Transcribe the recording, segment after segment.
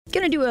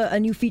Going to do a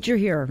new feature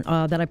here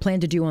that I plan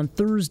to do on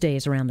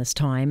Thursdays around this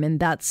time, and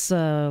that's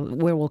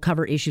where we'll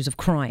cover issues of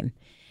crime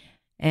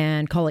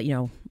and call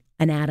it,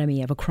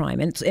 anatomy of a crime.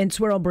 And it's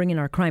where I'll bring in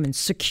our crime and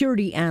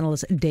security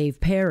analyst Dave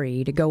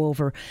Perry to go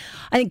over,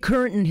 I think,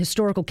 current and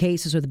historical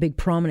cases or the big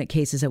prominent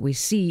cases that we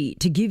see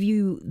to give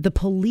you the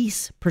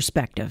police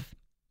perspective.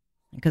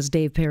 Because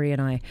Dave Perry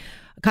and I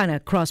kind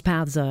of cross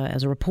paths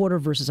as a reporter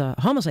versus a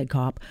homicide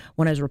cop.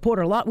 When I was a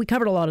reporter, we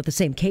covered a lot of the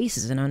same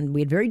cases, and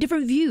we had very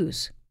different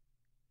views.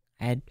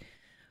 I had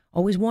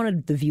always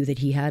wanted the view that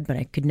he had, but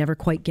I could never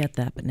quite get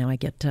that. But now I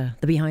get the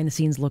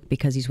behind-the-scenes look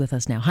because he's with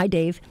us now. Hi,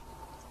 Dave.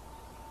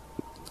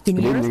 Can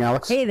you hear us? Good evening,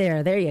 Alex. Hey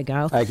there. There you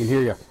go. I can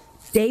hear you.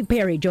 Dave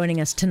Perry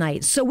joining us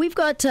tonight. So we've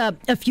got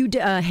a few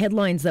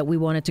headlines that we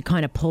wanted to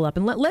kind of pull up.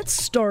 And let's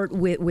start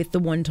with the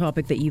one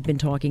topic that you've been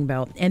talking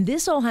about. And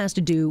this all has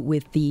to do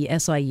with the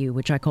SIU,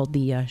 which I called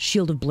the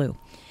Shield of Blue.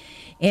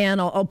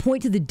 And I'll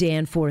point to the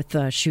Danforth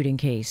shooting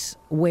case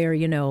where,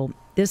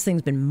 this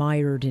thing's been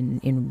mired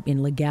in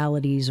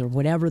legalities or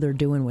whatever they're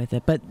doing with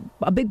it. But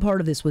a big part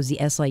of this was the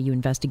SIU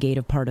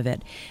investigative part of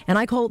it. And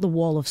I call it the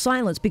wall of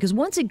silence because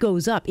once it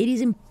goes up, it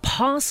is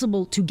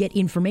impossible to get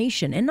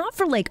information. And not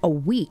for like a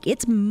week.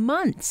 It's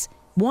months.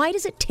 Why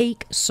does it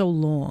take so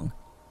long?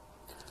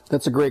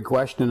 That's a great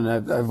question.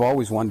 And I've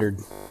always wondered,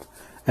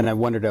 and I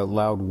wondered out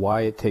loud,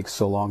 why it takes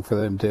so long for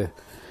them to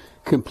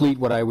complete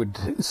what I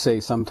would say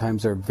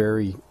sometimes are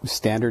very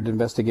standard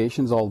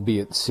investigations,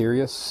 albeit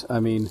serious. I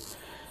mean,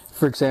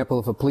 for example,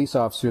 if a police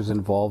officer is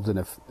involved in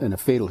a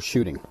fatal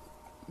shooting,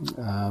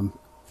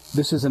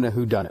 this isn't a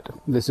whodunit.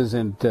 This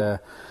isn't a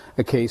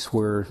case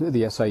where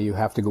the SIU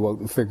have to go out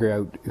and figure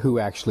out who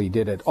actually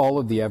did it. All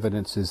of the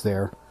evidence is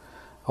there.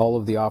 All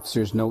of the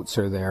officers' notes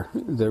are there.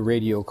 The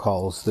radio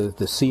calls,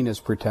 the scene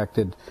is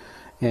protected,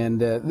 and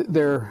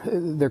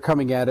they're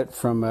coming at it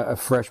from a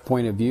fresh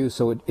point of view.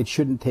 So it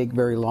shouldn't take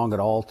very long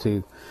at all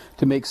to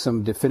make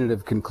some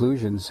definitive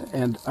conclusions.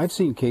 And I've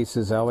seen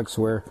cases, Alex,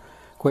 where,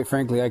 quite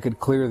frankly, I could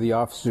clear the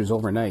officers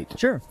overnight.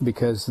 Sure.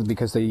 Because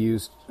they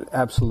used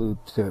absolute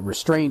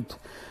restraint.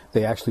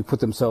 They actually put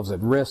themselves at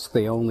risk.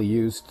 They only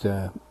used,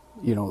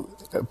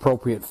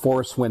 appropriate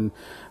force when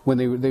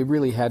they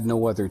really had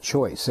no other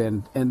choice.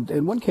 And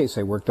in one case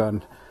I worked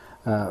on,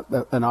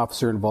 an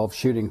officer-involved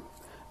shooting,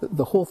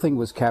 the whole thing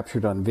was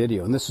captured on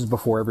video. And this is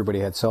before everybody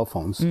had cell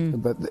phones.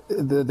 But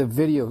the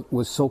video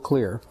was so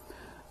clear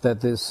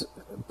that this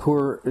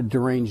poor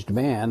deranged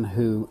man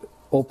who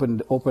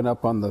opened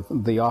up on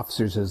the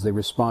officers as they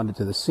responded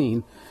to the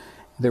scene.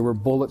 There were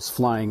bullets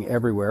flying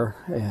everywhere.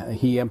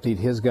 He emptied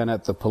his gun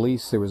at the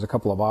police. There was a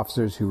couple of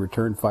officers who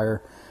returned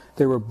fire.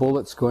 There were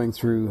bullets going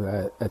through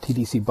a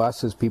TTC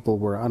bus as people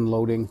were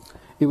unloading.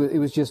 It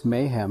was just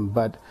mayhem.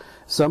 But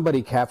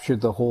somebody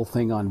captured the whole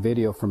thing on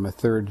video from a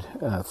third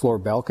floor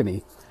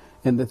balcony.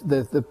 And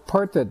the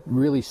part that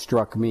really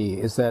struck me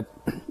is that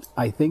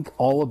I think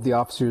all of the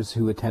officers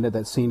who attended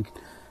that scene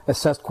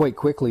assessed quite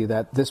quickly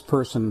that this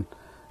person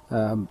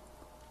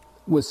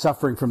was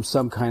suffering from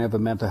some kind of a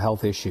mental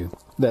health issue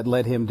that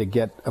led him to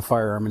get a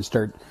firearm and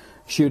start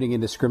shooting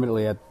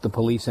indiscriminately at the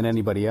police and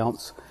anybody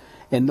else.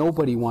 And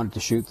nobody wanted to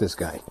shoot this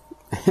guy.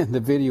 And the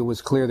video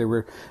was clear. There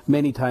were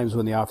many times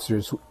when the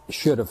officers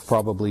should have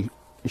probably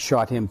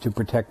shot him to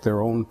protect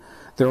their own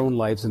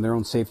lives and their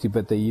own safety,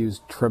 but they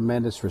used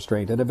tremendous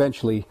restraint. And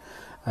eventually,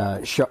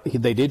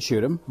 they did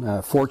shoot him.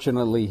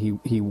 Fortunately,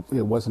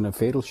 it wasn't a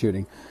fatal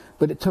shooting.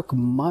 But it took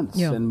months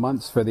and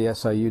months for the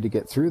SIU to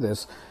get through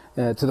this,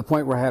 to the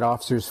point where I had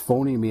officers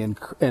phoning me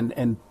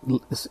and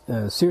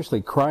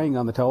seriously crying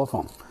on the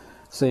telephone,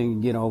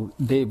 saying,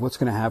 Dave, what's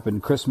going to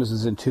happen? Christmas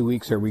is in 2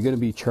 weeks. Are we going to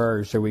be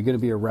charged? Are we going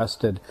to be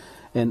arrested?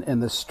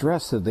 And the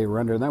stress that they were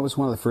under. And that was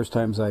one of the first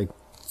times I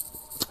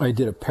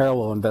did a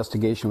parallel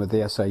investigation with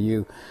the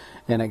SIU.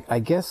 And I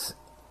guess,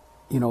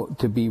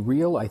 to be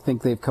real, I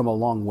think they've come a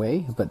long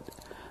way. But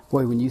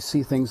boy, when you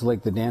see things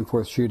like the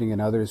Danforth shooting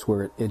and others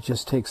where it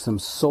just takes them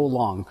so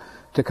long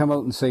to come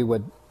out and say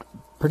what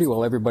pretty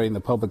well everybody in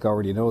the public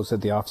already knows, that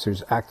the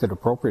officers acted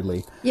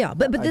appropriately. Yeah,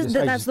 but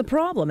that's the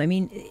problem. I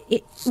mean,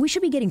 we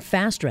should be getting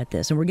faster at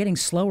this, and we're getting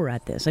slower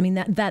at this. I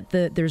mean,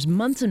 there's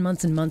months and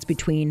months and months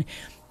between,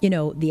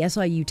 the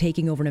SIU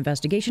taking over an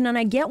investigation, and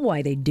I get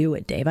why they do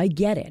it, Dave. I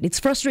get it. It's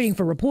frustrating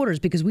for reporters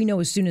because we know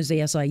as soon as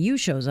the SIU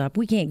shows up,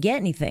 we can't get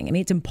anything. I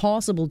mean, it's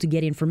impossible to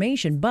get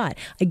information, but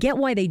I get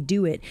why they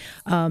do it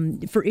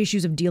for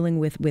issues of dealing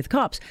with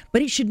cops,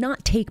 but it should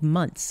not take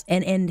months.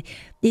 And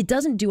it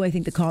doesn't do, I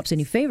think, the cops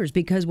any favors,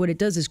 because what it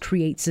does is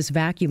creates this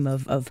vacuum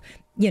of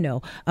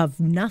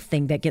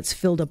nothing that gets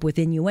filled up with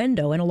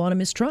innuendo and a lot of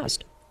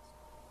mistrust.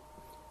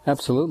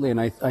 Absolutely,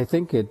 and I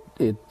think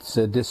it's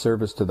a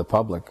disservice to the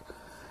public.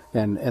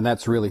 And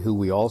that's really who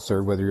we all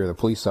serve, whether you're the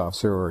police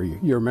officer or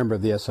you're a member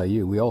of the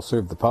SIU. We all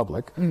serve the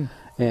public.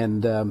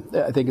 And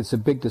I think it's a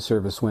big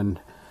disservice when,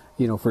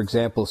 for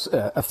example,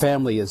 a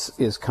family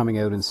is coming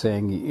out and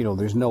saying,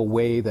 there's no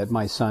way that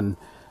my son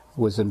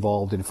was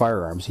involved in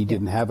firearms. He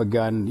didn't have a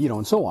gun,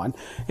 and so on.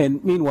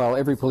 And meanwhile,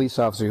 every police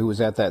officer who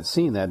was at that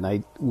scene that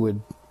night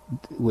would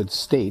would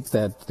state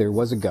that there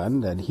was a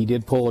gun, that he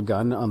did pull a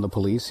gun on the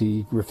police,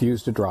 he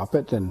refused to drop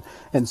it, and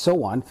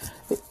so on.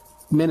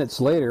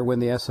 Minutes later, when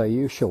the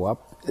SIU show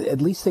up,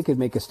 at least they could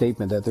make a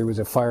statement that there was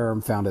a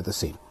firearm found at the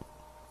scene.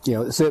 You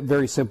know, it's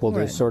very simple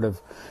to sort of,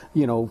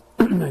 you know,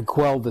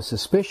 quell the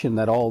suspicion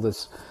that all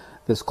this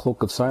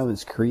cloak of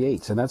silence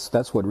creates, and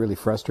that's what really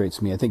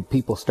frustrates me. I think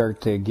people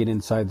start to get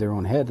inside their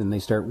own head and they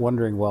start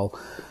wondering, well,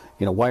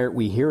 you know, why aren't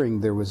we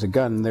hearing there was a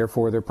gun,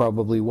 therefore there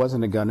probably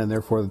wasn't a gun, and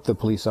therefore the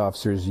police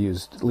officers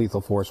used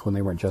lethal force when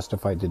they weren't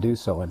justified to do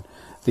so, and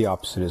the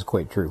opposite is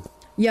quite true.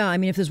 Yeah, I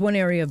mean, if there's one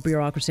area of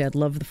bureaucracy I'd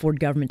love the Ford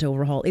government to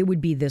overhaul, it would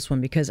be this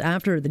one, because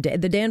after the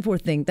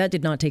Danforth thing, that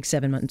did not take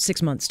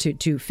 6 months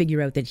to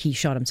figure out that he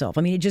shot himself.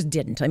 I mean, it just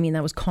didn't. I mean,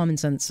 that was common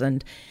sense,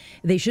 and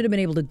they should have been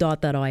able to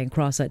dot that I and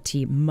cross that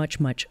T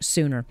much, much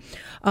sooner.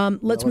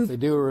 Let's move. If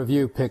they do a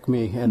review, pick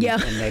me, and, yeah.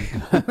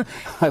 and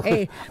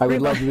I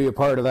would love to be a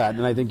part of that,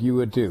 and I think you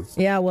would too.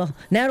 Yeah, well,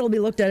 now it'll be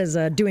looked at as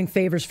doing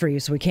favors for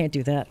you, so we can't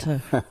do that.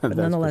 But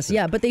nonetheless,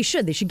 yeah, but they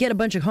should get a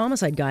bunch of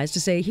homicide guys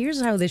to say,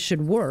 here's how this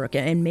should work,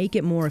 and make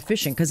it more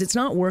efficient, because it's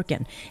not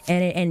working.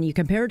 And you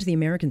compare it to the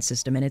American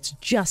system, and it's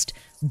just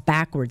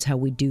backwards how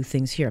we do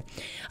things here.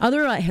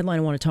 Other headline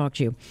I want to talk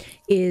to you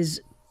is,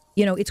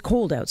 you know, it's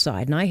cold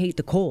outside, and I hate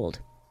the cold.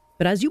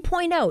 But as you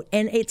point out,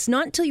 and it's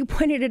not until you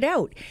pointed it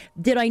out,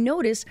 did I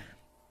notice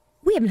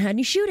we haven't had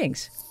any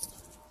shootings.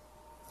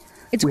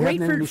 It's great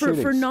for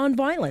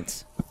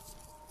nonviolence.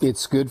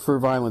 It's good for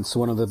violence.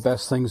 One of the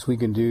best things we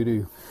can do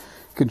to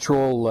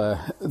control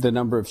the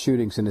number of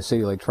shootings in a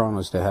city like Toronto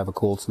is to have a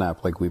cold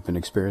snap like we've been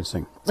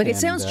experiencing. Like, it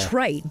sounds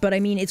trite, but I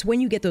mean, it's when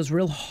you get those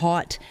real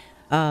hot,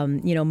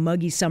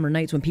 muggy summer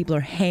nights when people are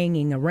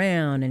hanging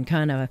around and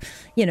kind of,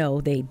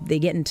 they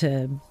get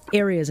into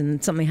areas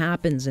and something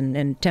happens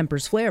and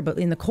tempers flare. But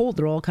in the cold,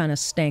 they're all kind of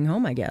staying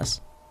home, I guess.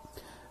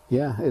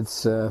 Yeah,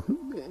 it's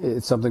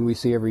something we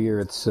see every year.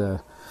 It's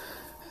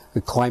the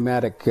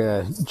climatic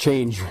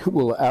change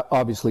will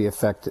obviously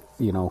affect,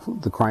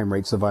 the crime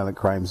rates, the violent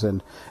crimes.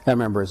 And I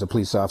remember as a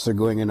police officer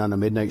going in on a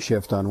midnight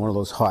shift on one of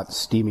those hot,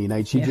 steamy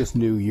nights, you just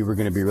knew you were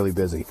going to be really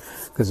busy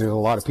because there's a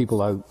lot of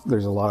people out,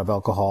 there's a lot of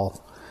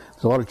alcohol,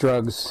 there's a lot of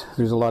drugs,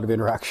 there's a lot of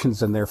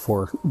interactions, and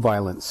therefore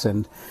violence.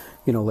 And,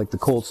 like the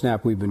cold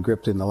snap we've been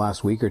gripped in the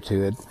last week or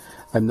two,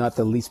 I'm not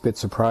the least bit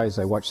surprised.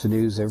 I watch the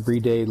news every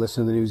day,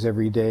 listen to the news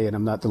every day, and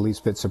I'm not the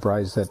least bit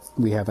surprised that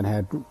we haven't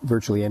had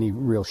virtually any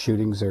real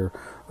shootings or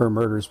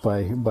murders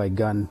by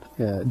gun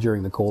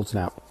during the cold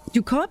snap.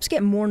 Do cops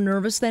get more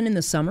nervous than in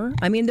the summer?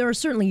 I mean, there are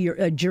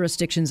certainly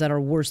jurisdictions that are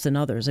worse than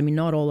others. I mean,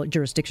 not all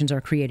jurisdictions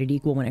are created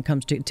equal when it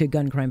comes to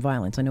gun crime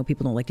violence. I know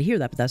people don't like to hear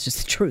that, but that's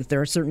just the truth.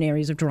 There are certain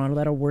areas of Toronto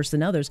that are worse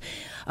than others.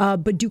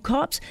 But do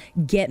cops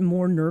get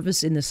more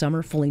nervous in the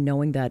summer, fully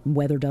knowing that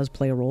weather does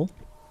play a role?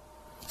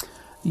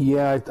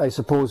 Yeah, I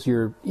suppose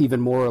you're even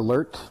more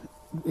alert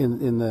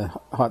in the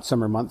hot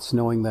summer months,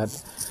 knowing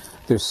that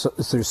there's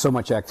so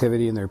much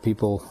activity and there are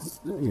people,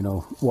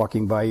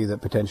 walking by you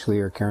that potentially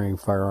are carrying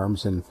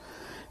firearms and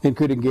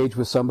could engage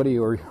with somebody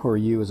or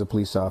you as a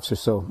police officer.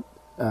 So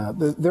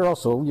they're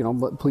also,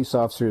 police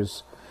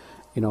officers,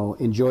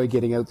 enjoy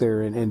getting out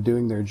there and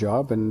doing their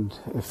job. And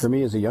for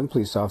me as a young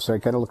police officer, I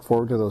kind of look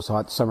forward to those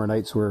hot summer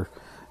nights where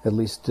at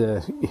least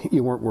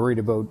you weren't worried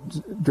about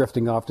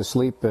drifting off to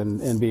sleep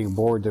and being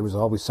bored. There was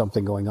always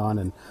something going on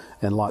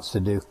and lots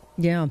to do.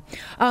 Yeah.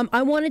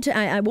 I wanted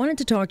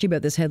to talk to you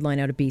about this headline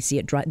out of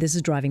BC. This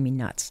is driving me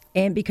nuts.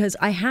 And because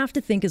I have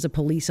to think as a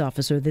police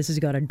officer, this has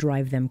got to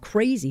drive them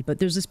crazy. But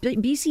there's this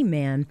BC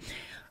man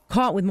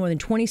caught with more than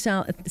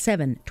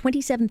 27,000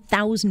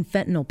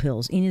 fentanyl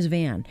pills in his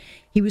van.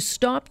 He was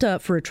stopped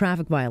for a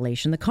traffic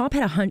violation. The cop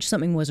had a hunch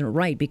something wasn't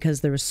right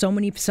because there were so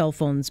many cell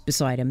phones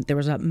beside him. There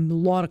was a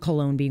lot of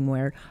cologne being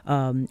worn,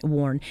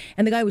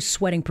 and the guy was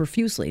sweating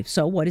profusely.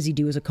 So what does he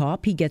do as a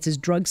cop? He gets his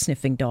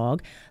drug-sniffing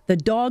dog. The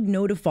dog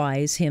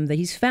notifies him that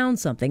he's found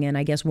something, and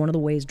I guess one of the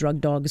ways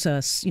drug dogs,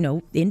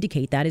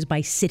 indicate that is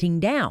by sitting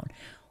down.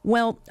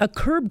 Well, a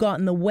curb got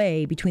in the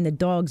way between the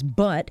dog's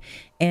butt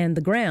and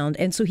the ground,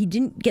 and so he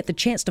didn't get the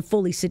chance to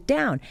fully sit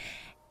down.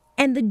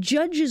 And the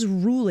judge's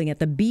ruling at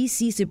the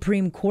BC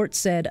Supreme Court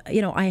said,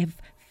 I have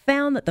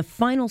found that the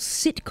final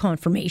sit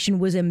confirmation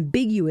was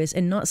ambiguous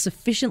and not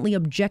sufficiently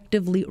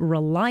objectively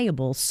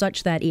reliable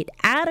such that it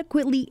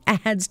adequately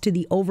adds to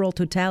the overall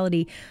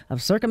totality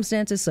of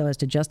circumstances so as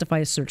to justify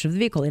a search of the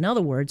vehicle. In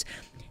other words,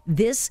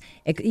 this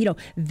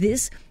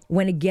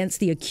went against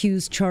the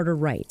accused charter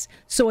rights.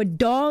 So a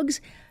dog's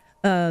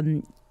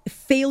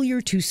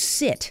failure to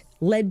sit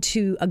led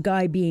to a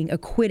guy being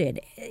acquitted.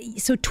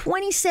 So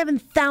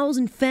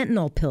 27,000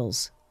 fentanyl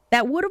pills.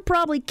 That would have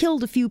probably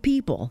killed a few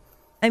people.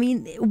 I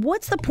mean,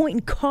 what's the point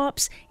in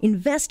cops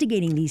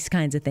investigating these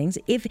kinds of things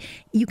if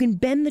you can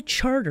bend the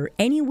charter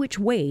any which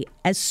way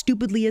as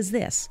stupidly as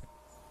this?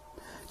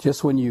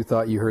 Just when you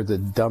thought you heard the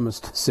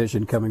dumbest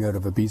decision coming out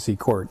of a BC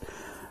court,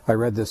 I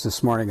read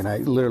this morning and I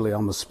literally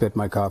almost spit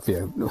my coffee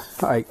out.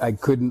 I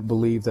couldn't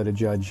believe that a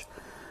judge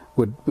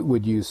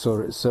would use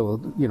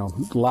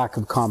lack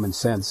of common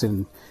sense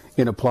in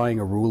applying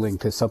a ruling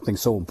to something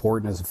so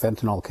important as a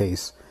fentanyl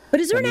case But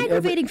is there an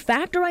aggravating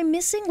factor I'm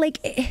missing?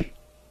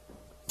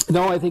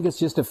 No, I think it's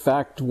just a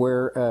fact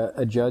where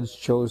a judge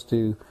chose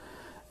to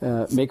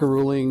make a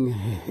ruling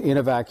in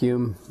a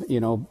vacuum,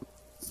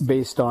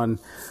 based on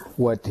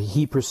what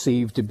he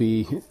perceived to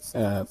be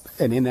an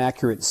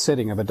inaccurate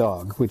sitting of a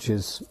dog, which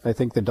is, I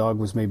think the dog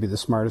was maybe the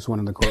smartest one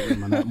in the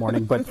courtroom on that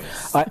morning. But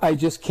I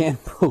just can't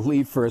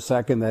believe for a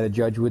second that a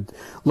judge would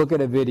look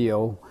at a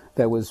video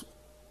that was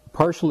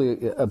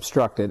partially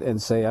obstructed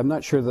and say, I'm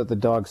not sure that the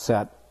dog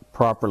sat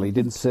properly,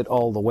 didn't sit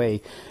all the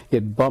way.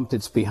 It bumped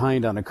its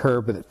behind on a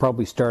curb, but it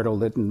probably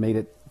startled it and made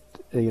it,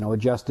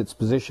 adjust its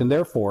position.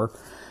 Therefore,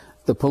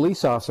 the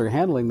police officer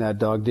handling that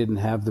dog didn't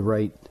have the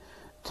right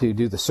to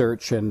do the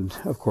search, and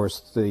of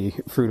course the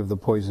fruit of the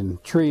poison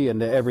tree,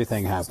 and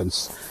everything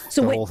happens.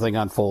 So the whole thing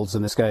unfolds,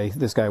 and this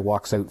guy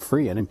walks out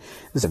free. And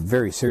this is a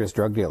very serious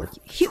drug dealer.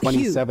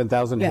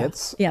 27,000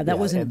 hits. Yeah, that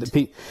wasn't.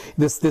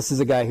 This is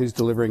a guy who's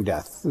delivering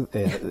death.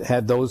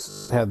 Had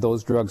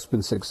those drugs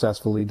been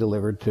successfully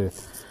delivered to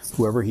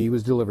whoever he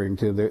was delivering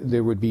to,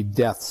 there would be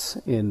deaths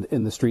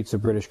in the streets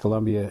of British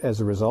Columbia as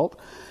a result.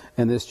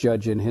 And this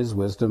judge, in his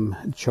wisdom,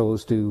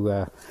 chose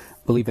to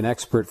believe an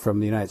expert from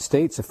the United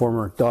States, a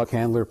former dog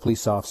handler,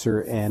 police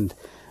officer, and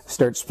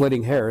start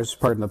splitting hairs,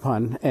 pardon the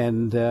pun,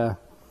 and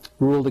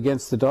ruled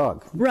against the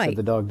dog. Right. Said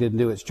the dog didn't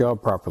do its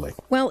job properly.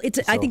 Well,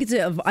 I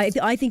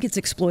think it's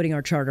exploiting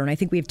our charter, and I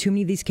think we have too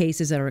many of these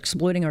cases that are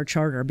exploiting our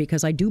charter,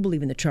 because I do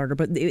believe in the charter,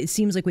 but it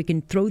seems like we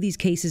can throw these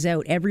cases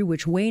out every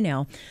which way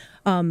now.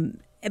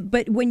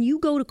 But when you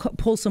go to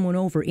pull someone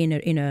over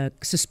in a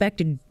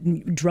suspected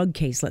drug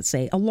case, let's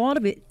say, a lot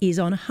of it is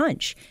on a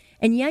hunch.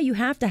 And yeah, you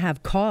have to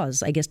have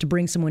cause, I guess, to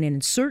bring someone in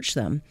and search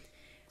them.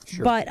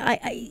 Sure. But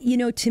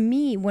to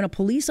me, when a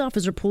police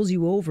officer pulls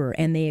you over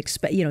and they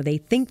they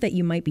think that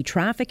you might be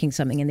trafficking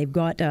something, and they've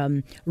got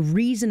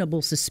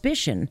reasonable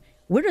suspicion,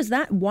 why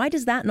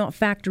does that not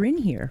factor in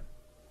here?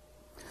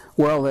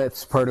 Well,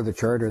 that's part of the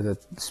charter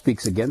that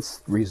speaks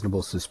against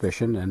reasonable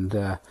suspicion, and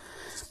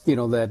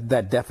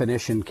that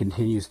definition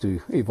continues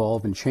to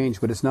evolve and change,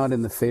 but it's not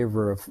in the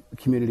favor of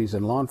communities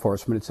and law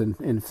enforcement. It's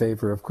in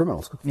favor of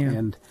criminals. Yeah.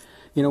 And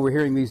we're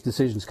hearing these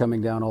decisions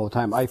coming down all the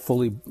time. I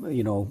fully,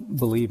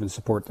 believe and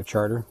support the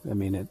charter. I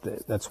mean,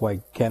 that's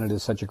why Canada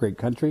is such a great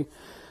country.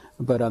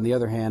 But on the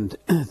other hand,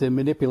 the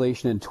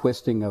manipulation and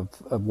twisting of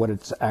what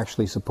it's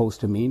actually supposed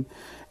to mean,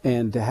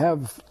 and to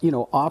have,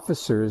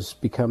 officers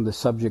become the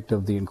subject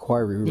of the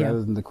inquiry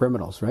rather than the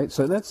criminals, right?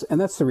 So that's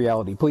the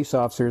reality. Police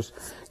officers,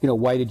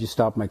 why did you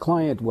stop my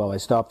client? Well, I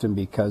stopped him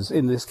because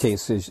in this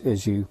case,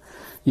 as you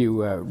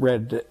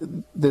read,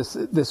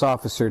 this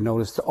officer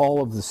noticed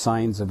all of the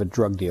signs of a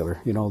drug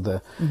dealer,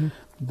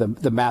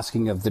 the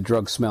masking of the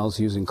drug smells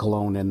using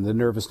cologne, and the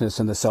nervousness,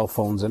 and the cell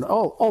phones, and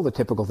all the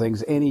typical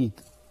things any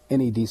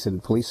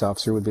decent police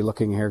officer would be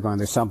looking here going,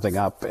 there's something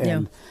up,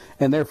 and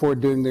therefore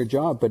doing their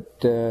job.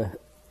 But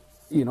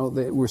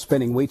we're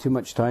spending way too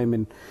much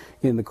time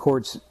in the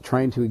courts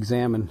trying to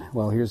examine.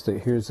 Well, here's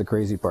the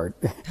crazy part.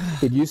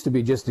 It used to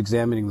be just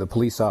examining the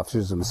police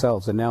officers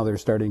themselves, and now they're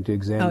starting to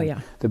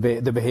examine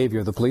the behavior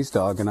of the police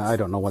dog, and I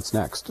don't know what's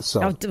next.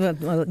 So,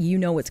 well, you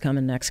know what's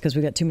coming next, because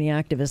we've got too many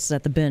activists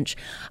at the bench.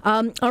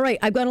 All right,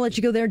 I've got to let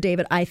you go there,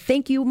 David. I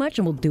thank you much,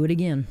 and we'll do it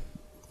again.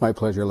 My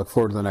pleasure. Look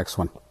forward to the next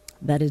one.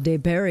 That is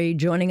Dave Perry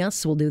joining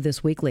us. We'll do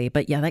this weekly.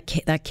 But yeah,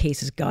 that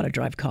case has got to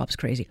drive cops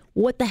crazy.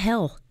 What the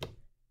hell?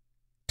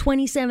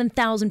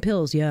 27,000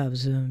 pills. Yeah, I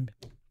was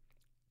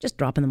just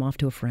dropping them off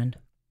to a friend.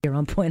 Here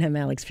on Point, I'm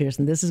Alex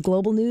Pearson. This is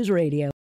Global News Radio.